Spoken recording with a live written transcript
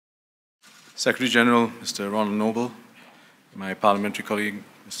Secretary General, Mr. Ronald Noble, my parliamentary colleague,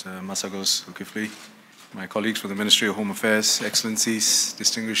 Mr. Masagos Zulkifli, my colleagues from the Ministry of Home Affairs, Excellencies,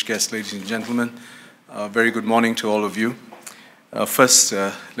 distinguished guests, ladies and gentlemen, very good morning to all of you. First,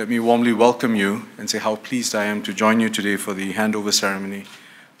 let me warmly welcome you and say how pleased I am to join you today for the handover ceremony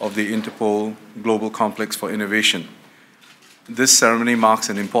of the INTERPOL Global Complex for Innovation. This ceremony marks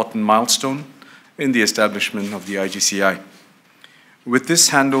an important milestone in the establishment of the IGCI. With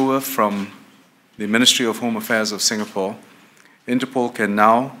this handover from the Ministry of Home Affairs of Singapore, INTERPOL can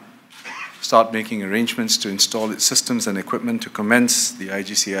now start making arrangements to install its systems and equipment to commence the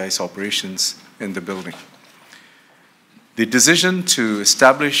IGCI's operations in the building. The decision to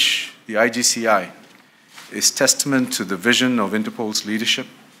establish the IGCI is testament to the vision of INTERPOL's leadership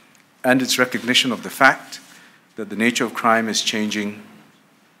and its recognition of the fact that the nature of crime is changing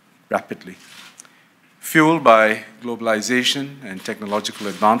rapidly. Fueled by globalization and technological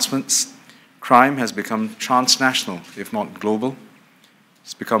advancements, crime has become transnational, if not global.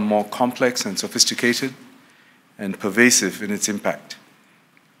 It's become more complex and sophisticated and pervasive in its impact.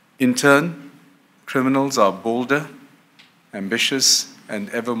 In turn, criminals are bolder, ambitious, and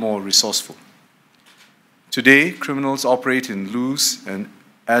ever more resourceful. Today, criminals operate in loose and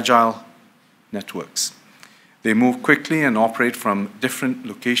agile networks. They move quickly and operate from different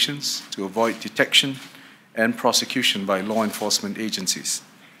locations to avoid detection and prosecution by law enforcement agencies.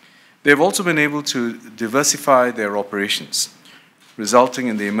 They have also been able to diversify their operations, resulting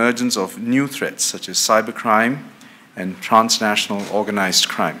in the emergence of new threats such as cybercrime and transnational organized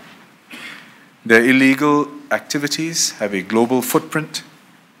crime. Their illegal activities have a global footprint,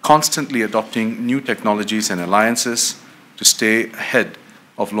 constantly adopting new technologies and alliances to stay ahead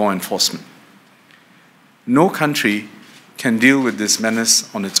of law enforcement. No country can deal with this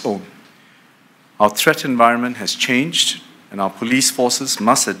menace on its own. Our threat environment has changed, and our police forces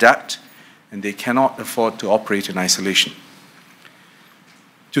must adapt, and they cannot afford to operate in isolation.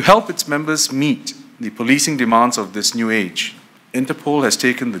 To help its members meet the policing demands of this new age, INTERPOL has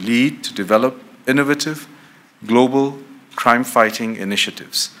taken the lead to develop innovative global crime-fighting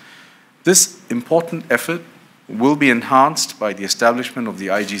initiatives. This important effort will be enhanced by the establishment of the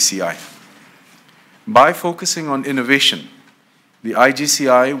IGCI. By focusing on innovation, the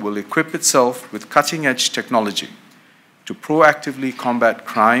IGCI will equip itself with cutting-edge technology to proactively combat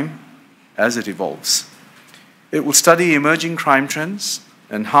crime as it evolves. It will study emerging crime trends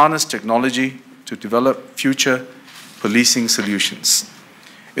and harness technology to develop future policing solutions.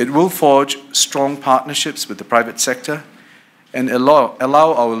 It will forge strong partnerships with the private sector and allow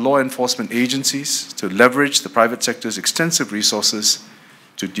our law enforcement agencies to leverage the private sector's extensive resources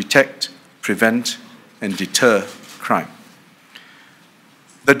to detect, prevent, and deter crime.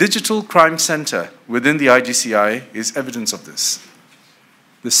 The Digital Crime Center within the IGCI is evidence of this.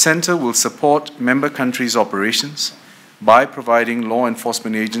 The center will support member countries' operations by providing law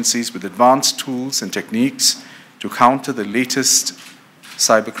enforcement agencies with advanced tools and techniques to counter the latest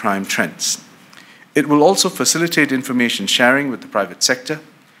cybercrime trends. It will also facilitate information sharing with the private sector,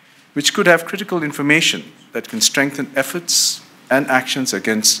 which could have critical information that can strengthen efforts and actions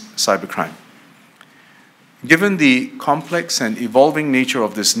against cybercrime. Given the complex and evolving nature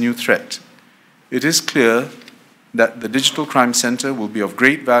of this new threat, it is clear that the Digital Crime Center will be of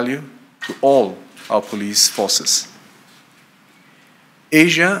great value to all our police forces.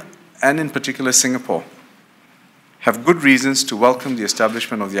 Asia, and in particular Singapore, have good reasons to welcome the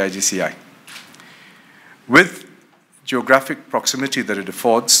establishment of the IGCI. With geographic proximity that it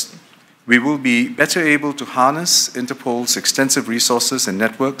affords, we will be better able to harness INTERPOL's extensive resources and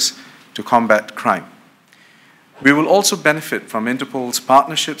networks to combat crime. We will also benefit from INTERPOL's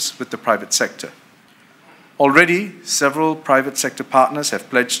partnerships with the private sector. Already, several private sector partners have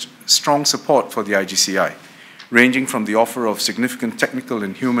pledged strong support for the IGCI, ranging from the offer of significant technical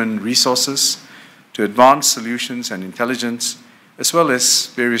and human resources to advanced solutions and intelligence, as well as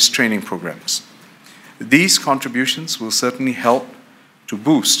various training programs. These contributions will certainly help to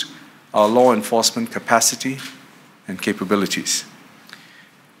boost our law enforcement capacity and capabilities.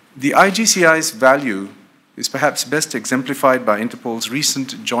 The IGCI's value is perhaps best exemplified by INTERPOL's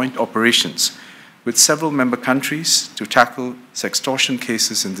recent joint operations with several member countries to tackle sextortion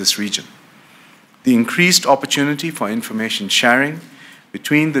cases in this region. The increased opportunity for information sharing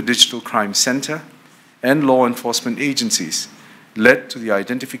between the Digital Crime Center and law enforcement agencies led to the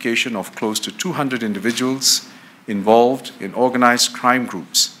identification of close to 200 individuals involved in organized crime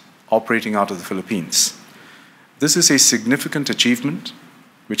groups operating out of the Philippines. This is a significant achievement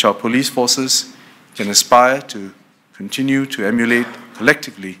which our police forces can aspire to continue to emulate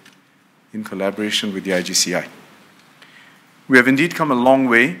collectively in collaboration with the IGCI. We have indeed come a long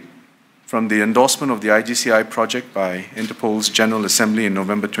way from the endorsement of the IGCI project by Interpol's General Assembly in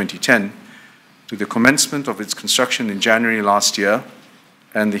November 2010 to the commencement of its construction in January last year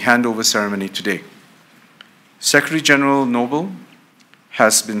and the handover ceremony today. Secretary General Noble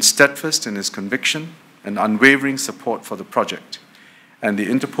has been steadfast in his conviction and unwavering support for the project, and the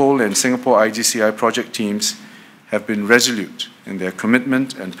Interpol and Singapore IGCI project teams have been resolute in their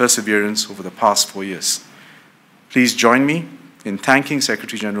commitment and perseverance over the past 4 years. Please join me in thanking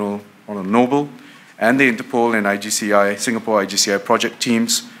Secretary General Noble and the Interpol and IGCI, Singapore IGCI project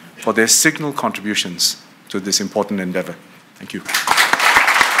teams for their signal contributions to this important endeavor. Thank you.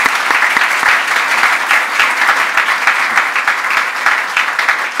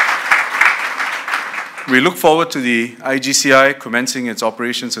 We look forward to the IGCI commencing its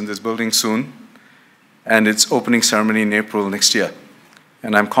operations in this building soon and its opening ceremony in April next year.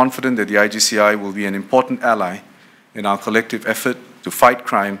 And I'm confident that the IGCI will be an important ally in our collective effort to fight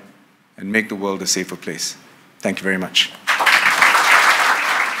crime and make the world a safer place. Thank you very much.